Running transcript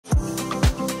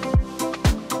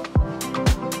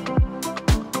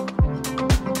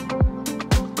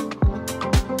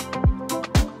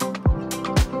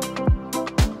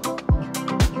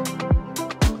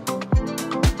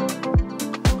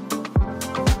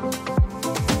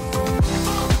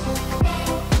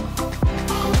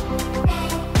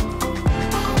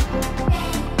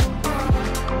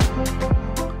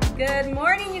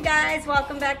guys,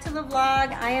 welcome back to the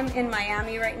vlog. I am in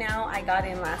Miami right now. I got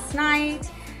in last night.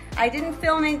 I didn't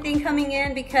film anything coming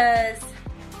in because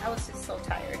I was just so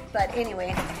tired. But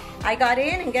anyway, I got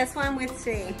in and guess what I'm with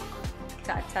today?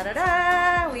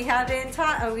 Ta-ta-da-da! We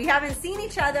haven't seen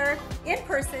each other in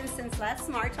person since last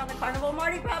March on the Carnival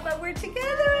Mardi Gras, but we're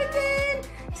together again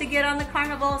to get on the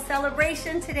Carnival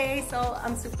celebration today. So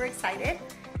I'm super excited.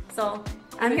 So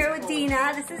I'm here with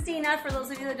Dina. This is Dina. For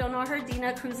those of you that don't know her,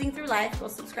 Dina Cruising Through Life. Go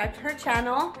subscribe to her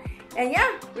channel. And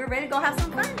yeah, we're ready to go have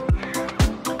some fun.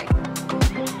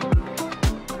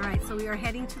 All right, so we are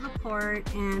heading to the port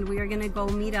and we are gonna go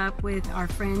meet up with our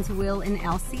friends Will and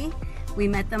Elsie. We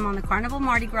met them on the Carnival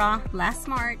Mardi Gras last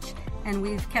March and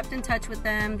we've kept in touch with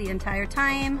them the entire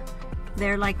time.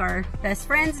 They're like our best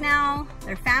friends now,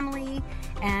 they're family,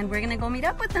 and we're gonna go meet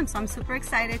up with them. So I'm super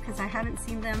excited because I haven't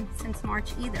seen them since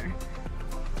March either.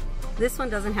 This one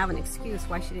doesn't have an excuse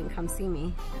why she didn't come see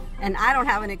me. And I don't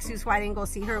have an excuse why I didn't go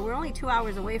see her. We're only 2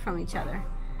 hours away from each other.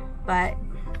 But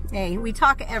hey, we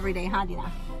talk every day, huh,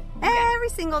 Dina? Every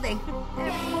single day.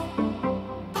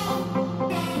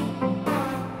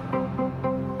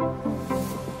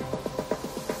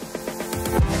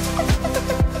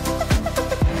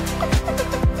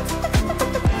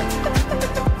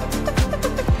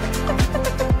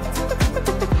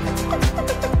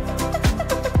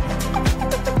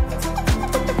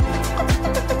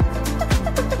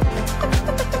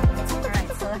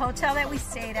 Hotel that we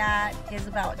stayed at is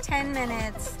about 10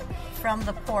 minutes from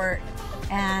the port,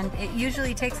 and it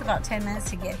usually takes about 10 minutes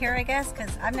to get here, I guess,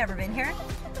 because I've never been here,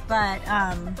 but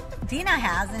Dina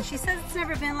has, and she says it's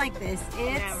never been like this.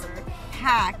 It's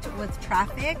packed with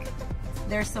traffic.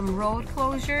 There's some road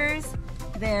closures.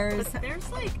 There's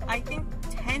like, I think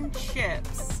 10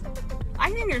 ships.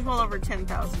 I think there's well over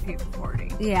 10,000 people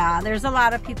boarding. Yeah, there's a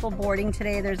lot of people boarding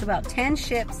today. There's about 10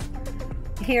 ships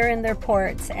here in their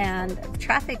ports, and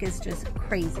traffic is just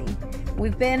crazy.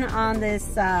 We've been on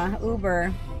this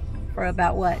Uber for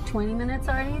about what, 20 minutes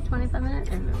already? 25 minutes?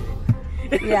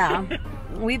 Yeah,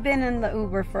 we've been in the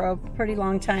Uber for a pretty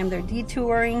long time. They're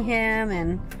detouring him,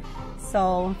 and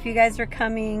so if you guys are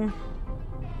coming,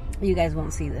 you guys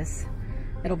won't see this.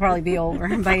 It'll probably be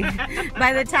over by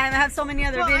the time I have so many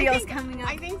other videos coming up.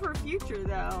 I think for future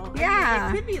though, yeah,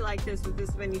 I mean, it could be like this with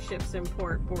this many ships in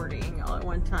port boarding all at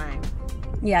one time.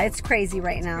 Yeah, it's crazy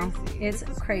right now. It's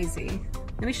crazy.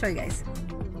 Let me show you guys.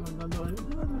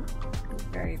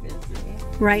 Very busy.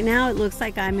 Right now it looks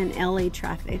like I'm in LA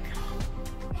traffic.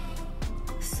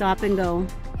 Stop and go.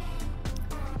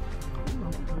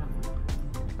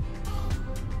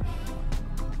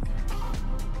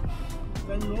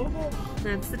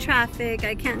 That's the traffic.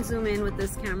 I can't zoom in with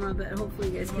this camera, but hopefully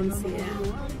you guys can see it.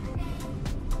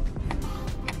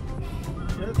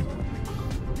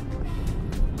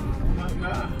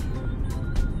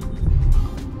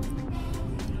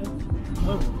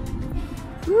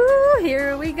 Woo,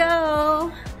 here we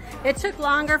go. It took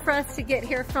longer for us to get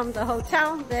here from the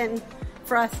hotel than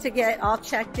for us to get all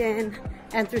checked in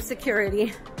and through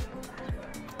security.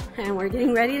 And we're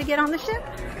getting ready to get on the ship.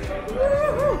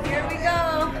 Woo, here we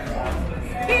go.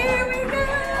 Here we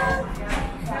go.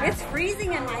 It's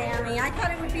freezing in Miami. I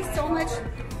thought it would be so much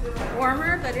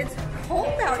warmer, but it's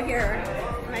cold out here.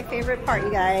 My favorite part,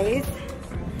 you guys.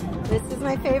 This is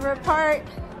my favorite part.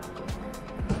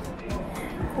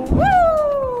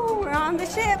 Woo! We're on the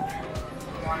ship.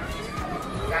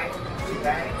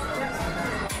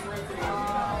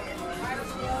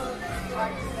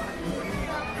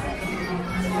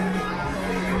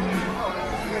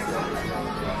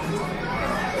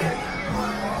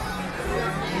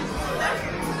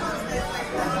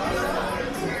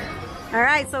 All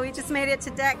right, so we just made it to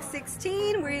deck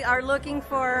 16. We are looking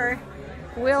for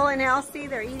Will and Elsie.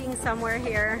 They're eating somewhere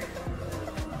here.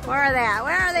 Where are they at?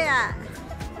 Where are they at?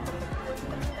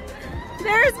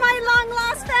 There's my long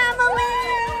lost family.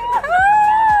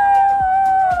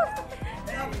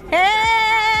 Woo!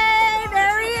 Hey,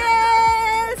 there he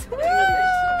is. Woo!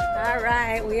 All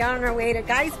right, we are on our way to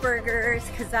Guy's Burgers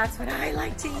because that's what I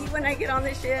like to eat when I get on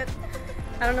the ship.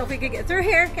 I don't know if we could get through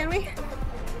here, can we?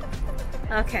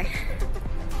 Okay.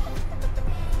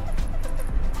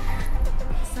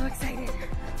 So excited.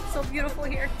 So beautiful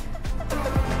here.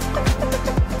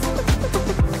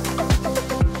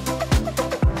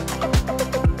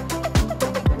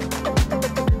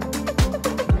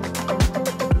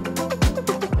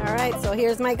 So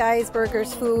here's my Guy's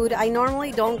Burgers food. I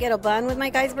normally don't get a bun with my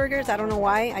Guy's Burgers. I don't know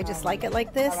why. I just like it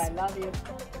like this. I love you.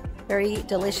 Very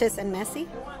delicious and messy.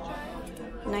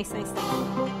 Nice thing.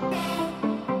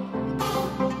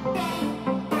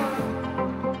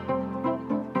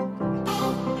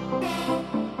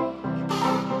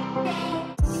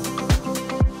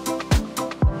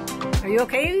 you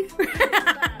okay?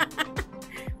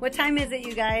 What time is it,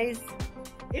 you guys?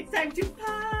 It's time to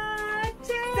party!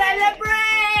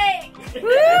 Celebrate!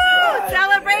 Woo!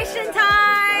 Celebration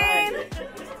time!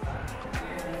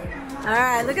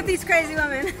 Alright, look at these crazy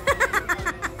women.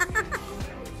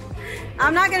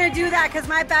 I'm not gonna do that because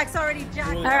my back's already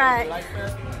jacked. Alright,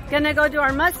 gonna go to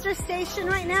our muster station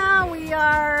right now. We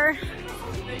are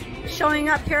showing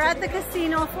up here at the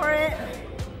casino for it.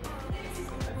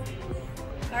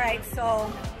 Alright,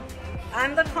 so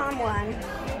I'm the calm one.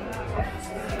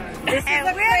 This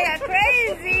is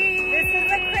crazy. This is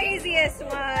the craziest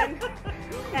one.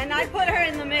 And I put her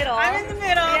in the middle. I'm in the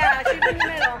middle. Yeah, she's in the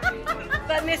middle.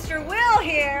 But Mr. Will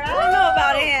here, I don't know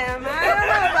about him.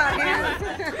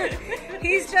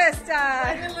 He's just,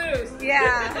 loose.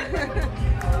 yeah.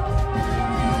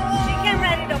 She came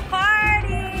ready to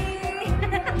party.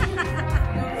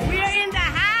 We're in the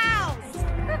house.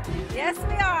 Yes,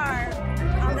 we are.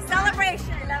 On the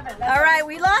celebration. All right,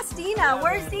 we lost Dina.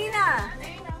 Where's Dina?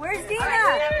 Where's Dina?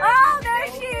 Oh, there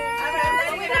she is.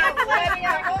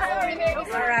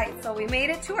 All right, so we made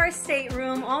it to our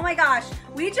stateroom. Oh my gosh,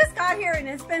 we just got here and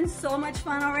it's been so much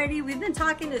fun already. We've been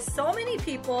talking to so many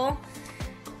people.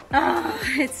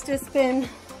 It's just been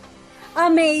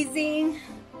amazing,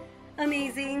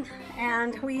 amazing.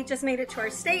 And we just made it to our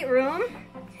stateroom.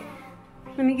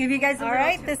 Let me give you guys a All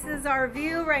right, this is our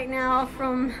view right now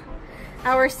from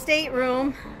our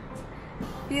stateroom.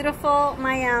 Beautiful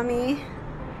Miami.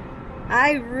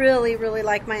 I really, really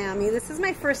like Miami. This is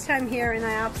my first time here and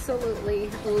I absolutely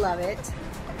love it.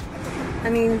 I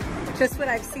mean, just what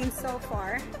I've seen so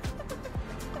far.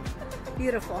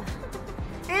 Beautiful.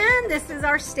 And this is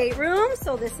our stateroom.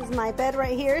 So this is my bed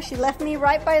right here. She left me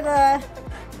right by the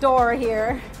door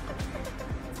here.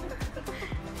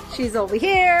 She's over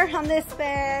here on this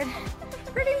bed.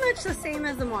 Pretty much the same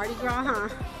as the Mardi Gras, huh?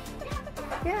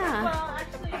 Yeah. Well,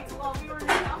 actually, while we were in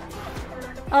the office,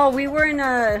 oh, we were in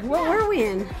a, what were we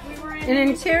in? we were in An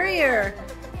interior.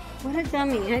 What a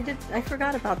dummy. I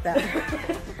forgot about that.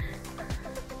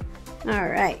 All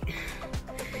right.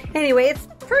 Anyway, it's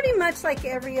pretty much like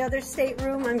every other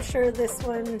stateroom. I'm sure this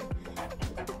one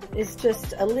is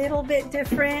just a little bit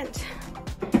different.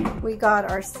 We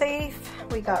got our safe.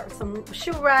 We got some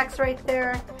shoe racks right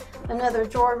there. Another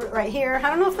drawer right here. I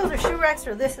don't know if those are shoe racks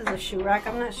or this is a shoe rack.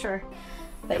 I'm not sure.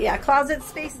 But yeah, closet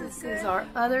space. This is our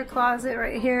other closet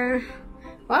right here.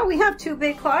 Wow, we have two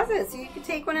big closets. You could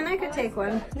take one and I could take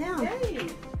one. Yeah.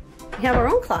 We have our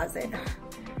own closet.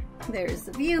 There's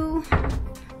the view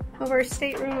of our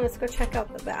stateroom. Let's go check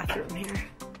out the bathroom here.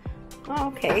 Oh,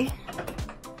 okay.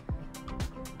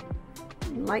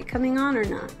 Light coming on or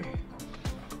not?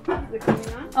 Is it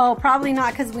coming on? Oh, probably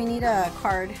not because we need a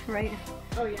card, right?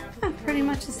 Oh, yeah. Pretty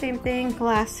much the same thing.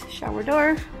 Glass shower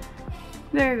door.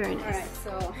 Very, very nice.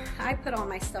 All right, so I put all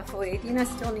my stuff away. Dina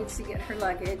still needs to get her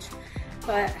luggage,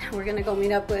 but we're gonna go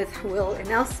meet up with Will and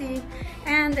Elsie,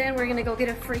 and then we're gonna go get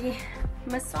a free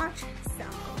massage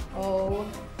sample. Oh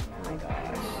my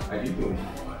gosh.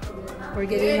 We're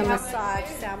getting a massage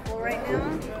sample right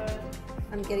now.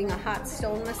 I'm getting a hot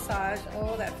stone massage.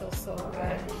 Oh, that feels so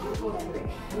good.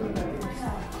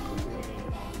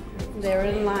 They're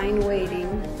in line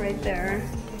waiting right there.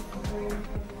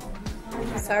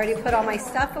 So I already put all my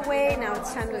stuff away. Now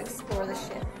it's time to explore the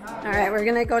ship. All right, we're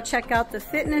gonna go check out the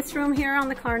fitness room here on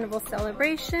the Carnival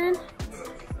celebration.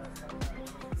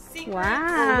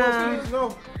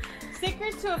 Wow.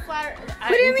 Secret to a flatter. What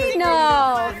do you mean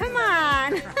no? Come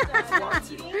on.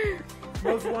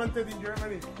 Most wanted in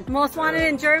Germany. Most wanted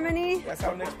in Germany? That's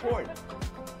our next point.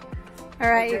 All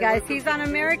right, you guys. He's on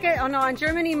America. Oh no, on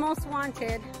Germany most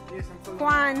wanted.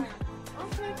 Juan.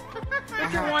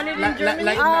 You're wanted in Germany?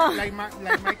 Like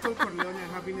Michael Corleone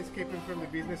have been escaping from the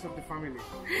business of the family.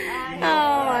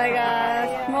 Oh my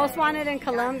gosh. Most wanted in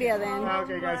Colombia then.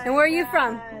 Okay, guys. And where are you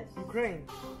from? Ukraine.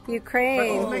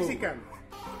 Ukraine. But Mexican.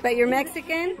 But you're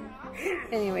Mexican?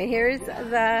 Anyway, here's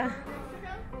the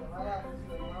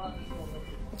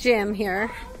gym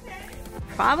here.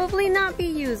 Probably not be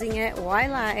using it. Why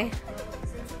lie?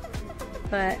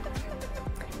 But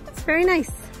it's very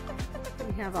nice.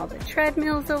 We have all the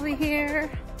treadmills over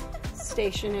here.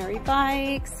 Stationary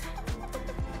bikes.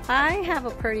 I have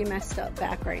a pretty messed up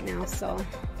back right now, so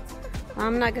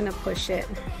I'm not gonna push it.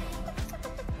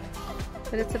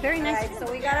 But it's a very nice. Right,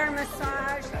 so we got our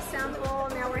massage sample.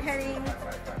 Now we're heading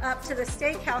up to the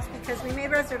steakhouse because we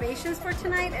made reservations for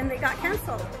tonight and they got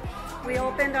canceled. We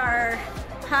opened our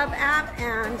Hub app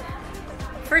and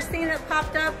first thing that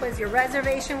popped up was your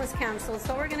reservation was canceled.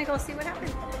 So we're gonna go see what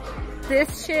happened.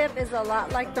 This ship is a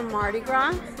lot like the Mardi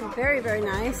Gras. Very, very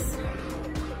nice.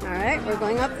 All right, we're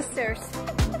going up the stairs.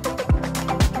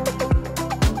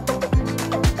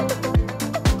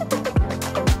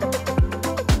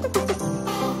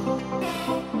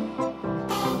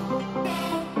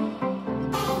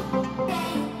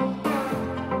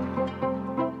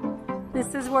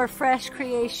 where Fresh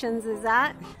Creations is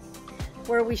at,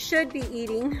 where we should be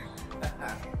eating,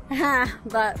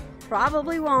 but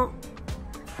probably won't.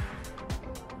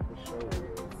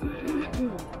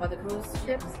 About the cruise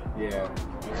ships? Yeah.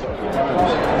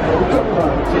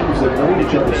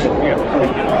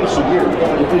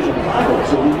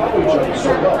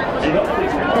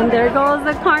 And there goes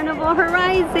the Carnival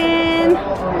Horizon.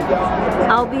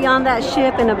 I'll be on that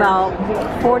ship in about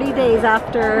 40 days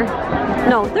after,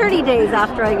 no, 30 days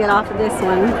after I get off of this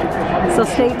one. So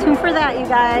stay tuned for that, you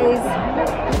guys.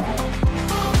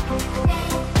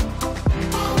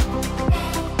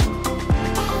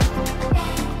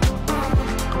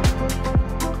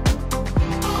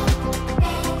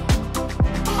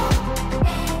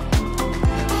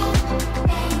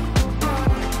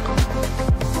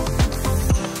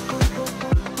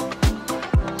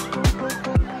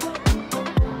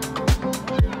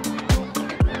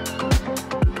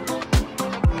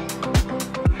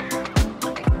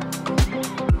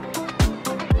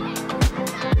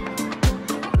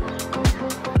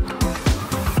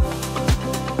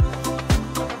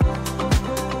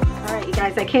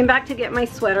 I came back to get my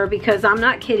sweater because I'm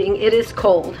not kidding, it is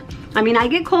cold. I mean, I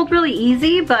get cold really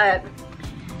easy, but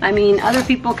I mean, other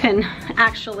people can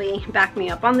actually back me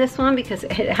up on this one because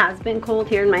it has been cold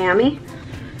here in Miami.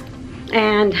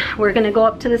 And we're gonna go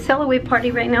up to the sail away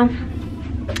party right now,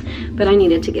 but I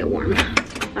needed to get warm.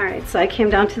 All right, so I came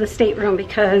down to the stateroom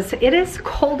because it is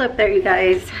cold up there, you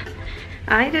guys.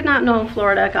 I did not know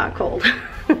Florida got cold.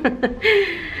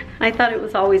 I thought it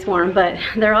was always warm, but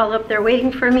they're all up there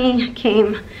waiting for me. I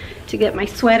came to get my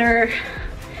sweater,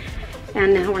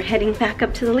 and now we're heading back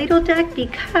up to the Lido deck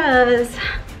because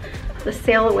the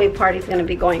sail away party is gonna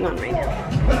be going on right now.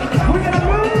 We're gonna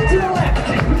move to the left,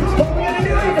 but we're gonna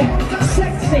do it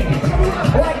sexy,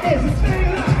 like this.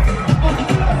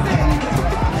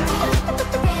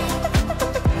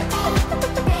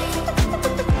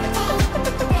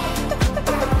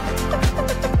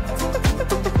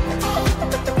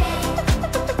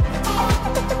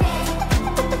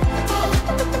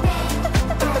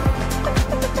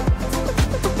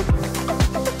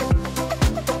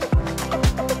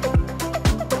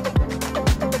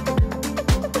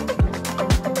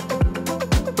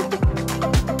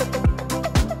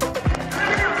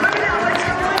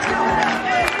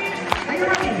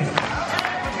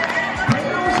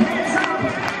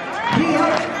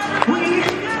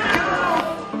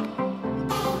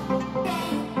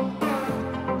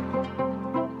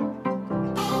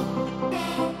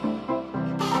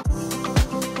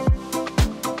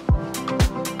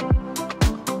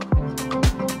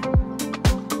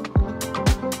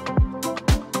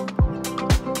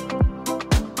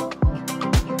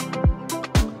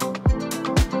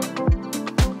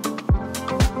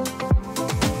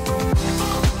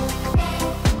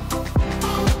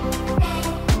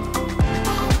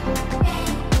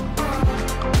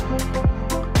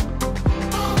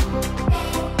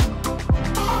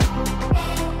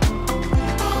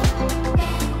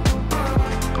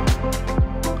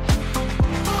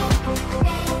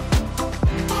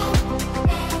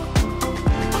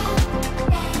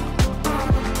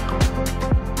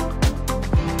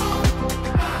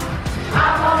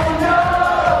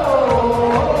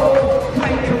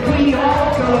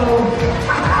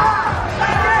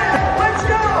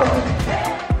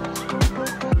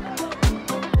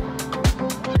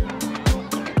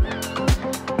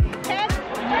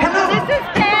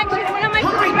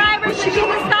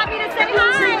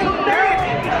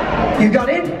 You got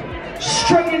in?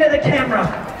 Straight into the camera.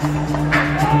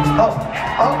 Oh,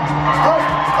 oh, oh,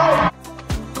 oh.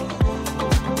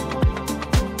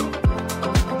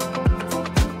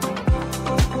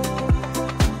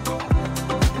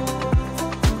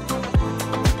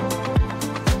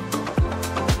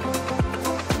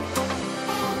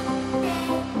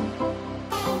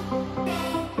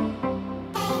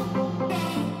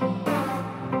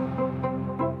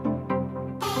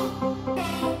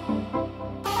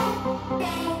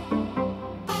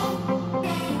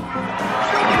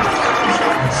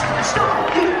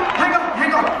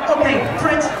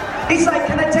 He's like,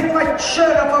 can I take my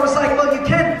shirt off? I was like, well, you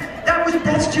can.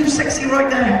 That's too sexy right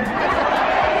there.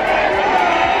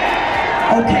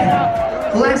 Okay,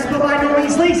 last but by no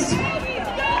means least,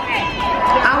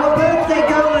 our birthday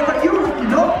girl,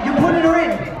 you're putting her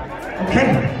in. Okay,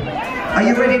 are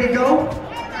you ready to go?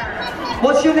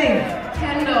 What's your name?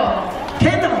 Kendall.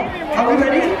 Kendall, are we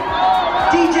ready?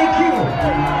 DJ Q,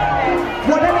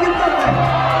 whatever you've got there.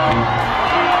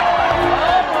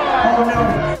 Oh no.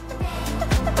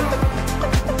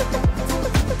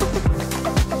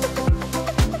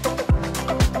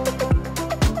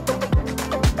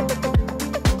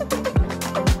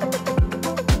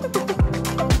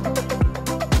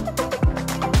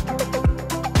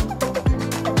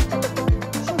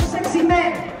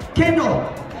 Kendall.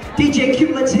 DJ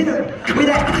Q, let's hit her with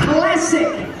that classic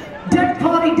deck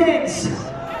party dance.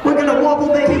 We're gonna wobble,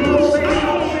 baby, wobble, baby.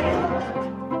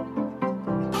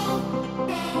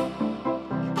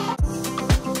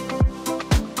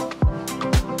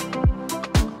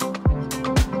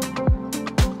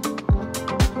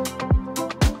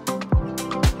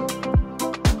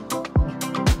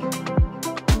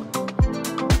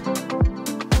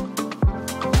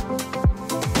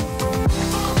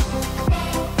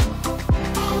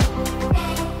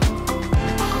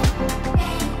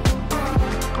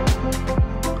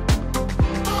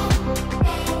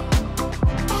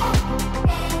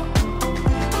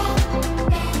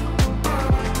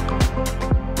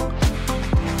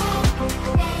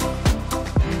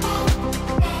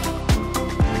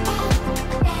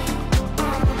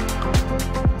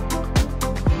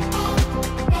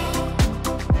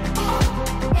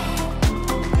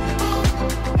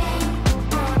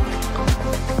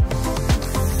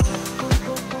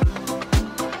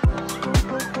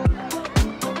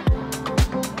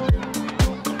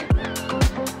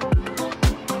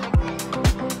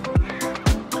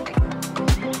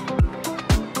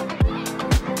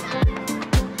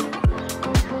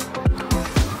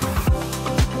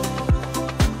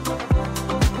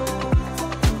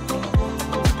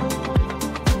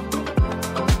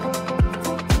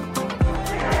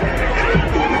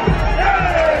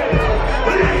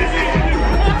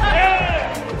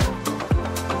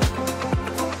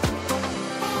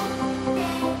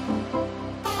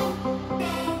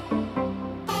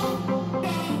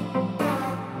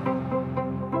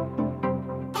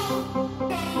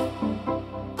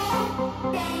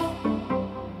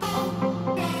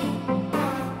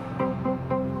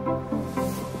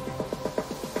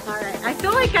 I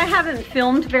feel like I haven't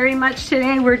filmed very much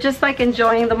today. We're just like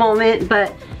enjoying the moment,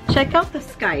 but check out the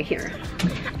sky here.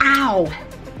 Ow!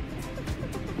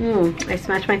 I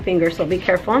smashed my finger, so be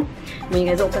careful when you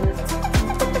guys open this.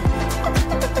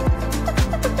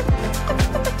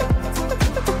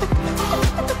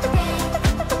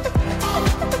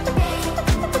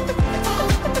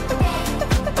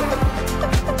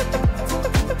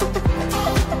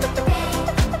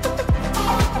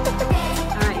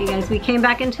 We came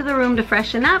back into the room to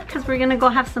freshen up because we're gonna go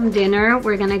have some dinner.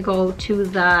 We're gonna go to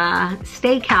the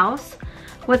steakhouse.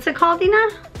 What's it called, Dina?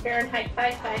 Fahrenheit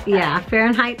 555. Yeah,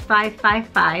 Fahrenheit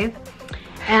 555.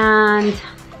 And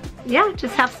yeah,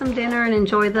 just have some dinner and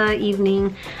enjoy the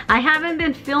evening. I haven't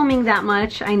been filming that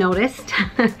much, I noticed.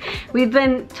 We've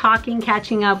been talking,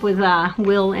 catching up with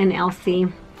Will and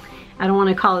Elsie. I don't want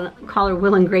to call her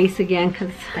Will and Grace again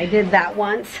because I did that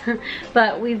once.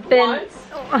 But we've been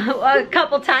a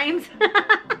couple times.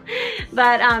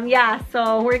 But yeah,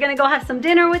 so we're gonna go have some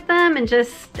dinner with them and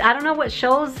just, I don't know what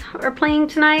shows are playing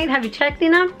tonight. Have you checked,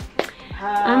 Dina?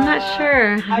 I'm not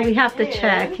sure. We have to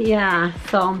check. Yeah,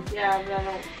 so. Yeah, but I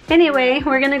don't. Anyway,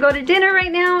 we're gonna go to dinner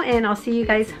right now and I'll see you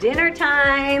guys dinner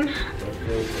time.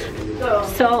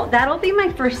 So that'll be my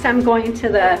first time going to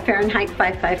the Fahrenheit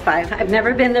 555. I've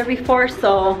never been there before,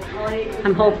 so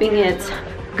I'm hoping it's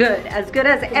good as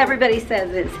everybody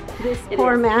says it is. This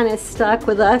poor man is stuck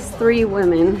with us three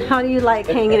women. How do you like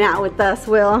hanging out with us,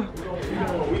 Will?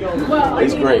 Well,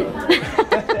 it's great.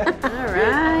 All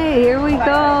right, here we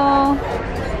go.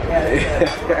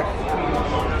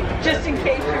 Just in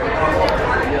case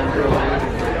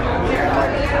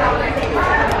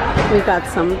We got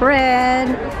some bread,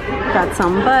 got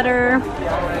some butter,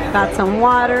 got some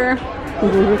water.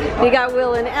 We got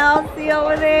Will and Elsie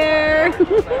over there.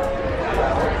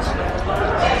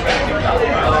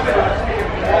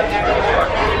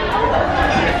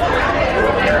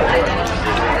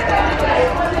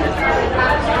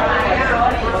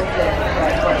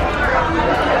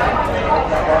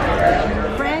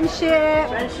 Friendship,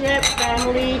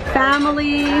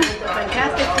 family.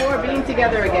 Fantastic Four being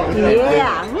together again.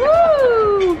 Yeah,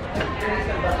 woo!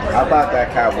 How about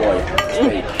that cowboy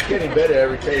steak? Getting better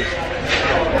every taste.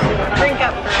 drink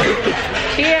up.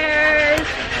 Cheers!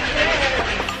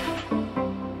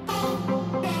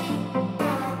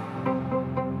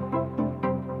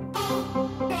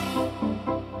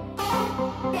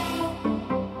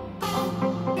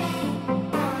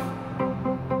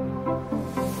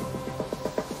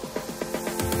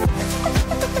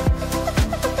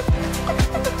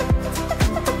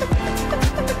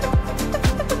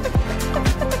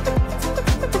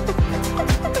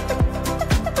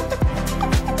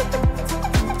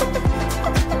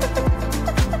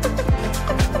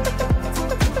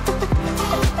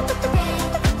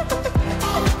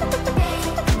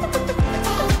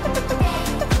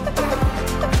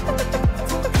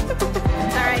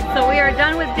 we're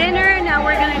done with dinner. Now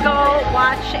we're gonna go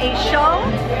watch a show.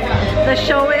 The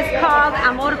show is called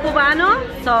Amor Cubano,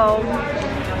 so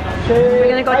we're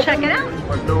gonna go check it out.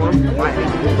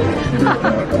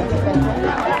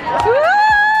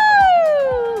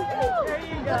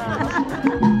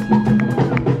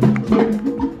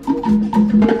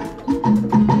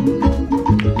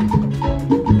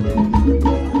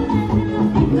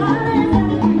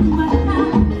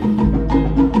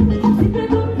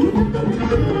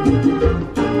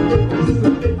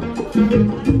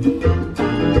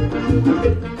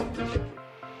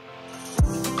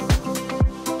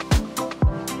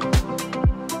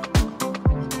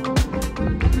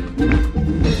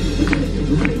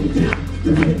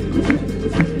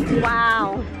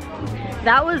 Wow,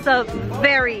 that was a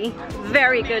very,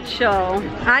 very good show.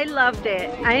 I loved it.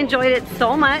 I enjoyed it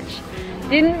so much.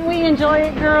 Didn't we enjoy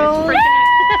it, girls?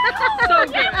 So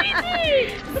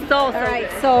good. So right,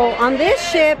 so on this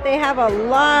ship, they have a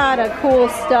lot of cool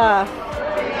stuff.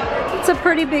 It's a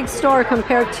pretty big store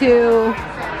compared to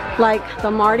like the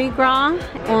Mardi Gras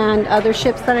and other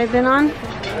ships that I've been on.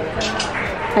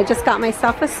 I just got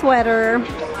myself a sweater.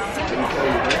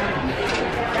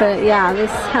 But yeah,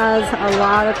 this has a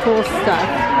lot of cool stuff.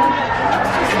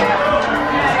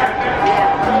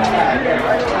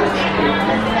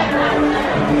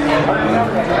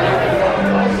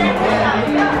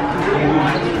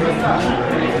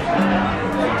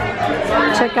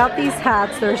 Check out these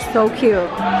hats, they're so cute.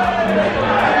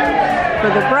 For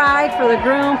the bride, for the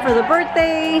groom, for the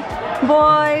birthday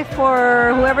boy,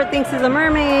 for whoever thinks is a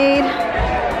mermaid.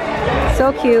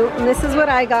 So cute. And this is what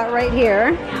I got right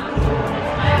here.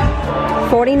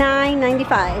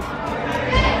 $49.95.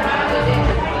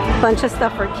 Bunch of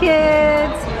stuff for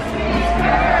kids.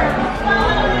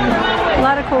 A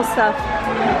lot of cool stuff.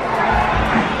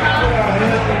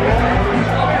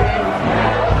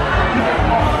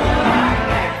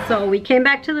 So we came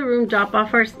back to the room, drop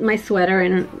off my sweater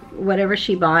and whatever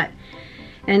she bought.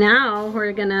 And now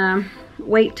we're gonna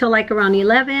wait till like around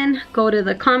 11, go to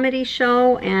the comedy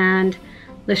show, and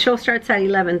the show starts at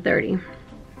 11:30.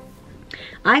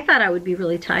 I thought I would be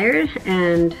really tired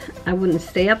and I wouldn't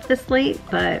stay up this late,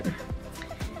 but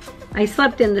I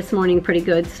slept in this morning pretty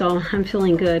good, so I'm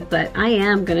feeling good. But I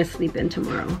am gonna sleep in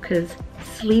tomorrow because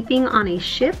sleeping on a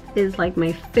ship is like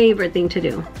my favorite thing to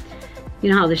do. You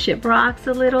know how the ship rocks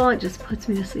a little? It just puts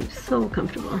me to sleep so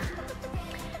comfortable.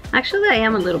 Actually, I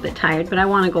am a little bit tired, but I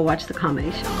want to go watch the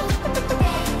comedy show.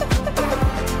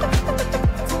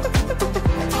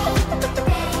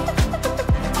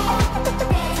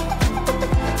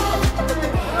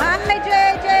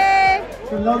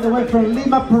 All the way from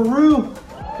Lima, Peru.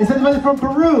 Is anybody from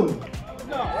Peru?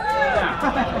 No.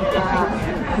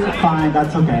 Fine,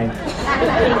 that's okay.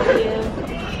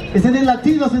 Is any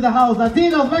Latinos in the house?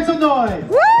 Latinos, make some noise.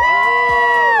 Woo!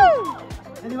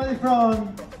 Anybody from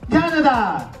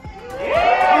Canada?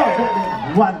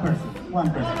 Oh, one person.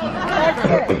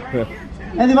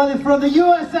 Anybody from the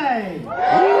USA?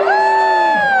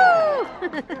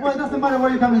 Well, it doesn't matter where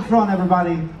you're coming from,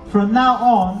 everybody. From now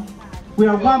on, we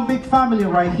are one big family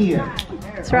right here.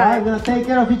 That's right. We're gonna take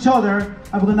care of each other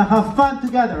and we're gonna have fun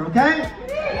together, okay?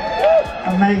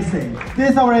 Amazing.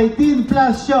 This is our 18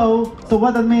 plus show, so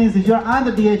what that means is you're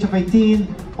under the age of 18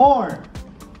 or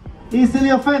easily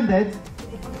offended.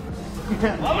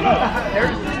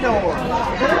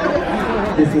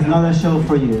 This is not a show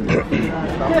for you.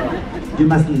 You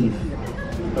must leave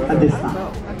at this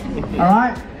time.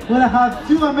 Alright? We're gonna have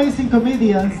two amazing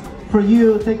comedians for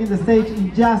you taking the stage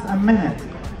in just a minute.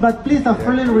 But please, a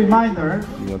friendly reminder,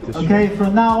 okay,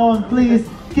 from now on, please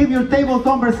keep your table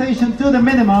conversation to the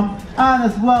minimum, and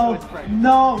as well,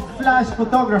 no flash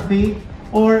photography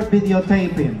or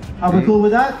videotaping. Are we cool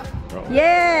with that?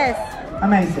 Yes!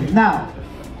 Amazing. Now,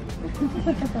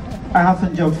 I have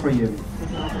some jokes for you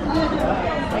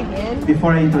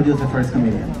before I introduce the first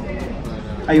comedian.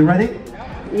 Are you ready?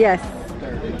 Yes.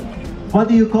 What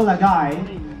do you call a guy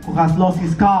who has lost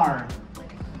his car?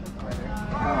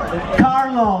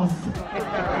 Carlos.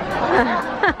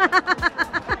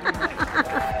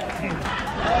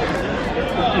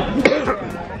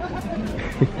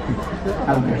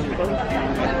 I don't care.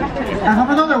 I have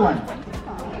another one.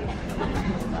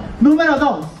 Número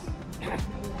dos.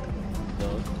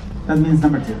 That means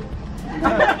number two.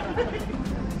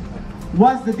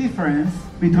 What's the difference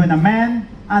between a man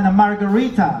and a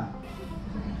margarita?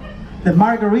 The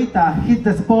margarita hit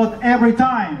the spot every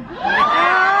time.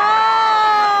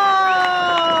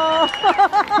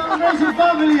 Celebration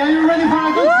family, are you ready for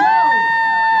a good show?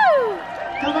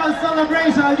 Come on,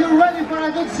 Celebration, are you ready for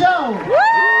a good show?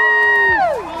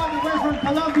 All the way from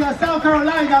Columbia, South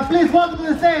Carolina, please welcome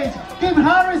to the stage, Kim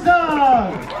Harrison!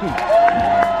 Alright,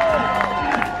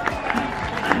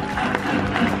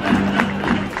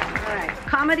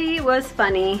 comedy was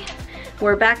funny.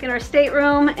 We're back in our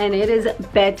stateroom and it is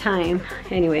bedtime.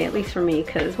 Anyway, at least for me,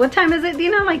 because what time is it,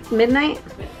 Dina? Like midnight?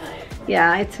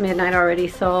 Yeah, it's midnight already,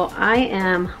 so I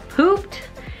am pooped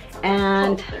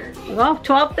and 12:30. Well,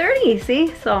 12:30,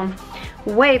 see? So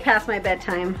way past my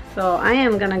bedtime. So I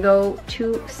am gonna go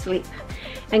to sleep.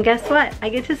 And guess what? I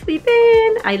get to sleep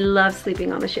in. I love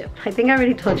sleeping on the ship. I think I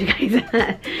already told you guys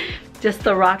that. Just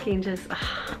the rocking just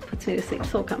puts me to sleep,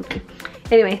 so comfy.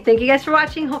 Anyway, thank you guys for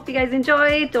watching. Hope you guys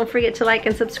enjoyed. Don't forget to like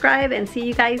and subscribe and see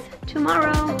you guys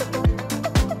tomorrow.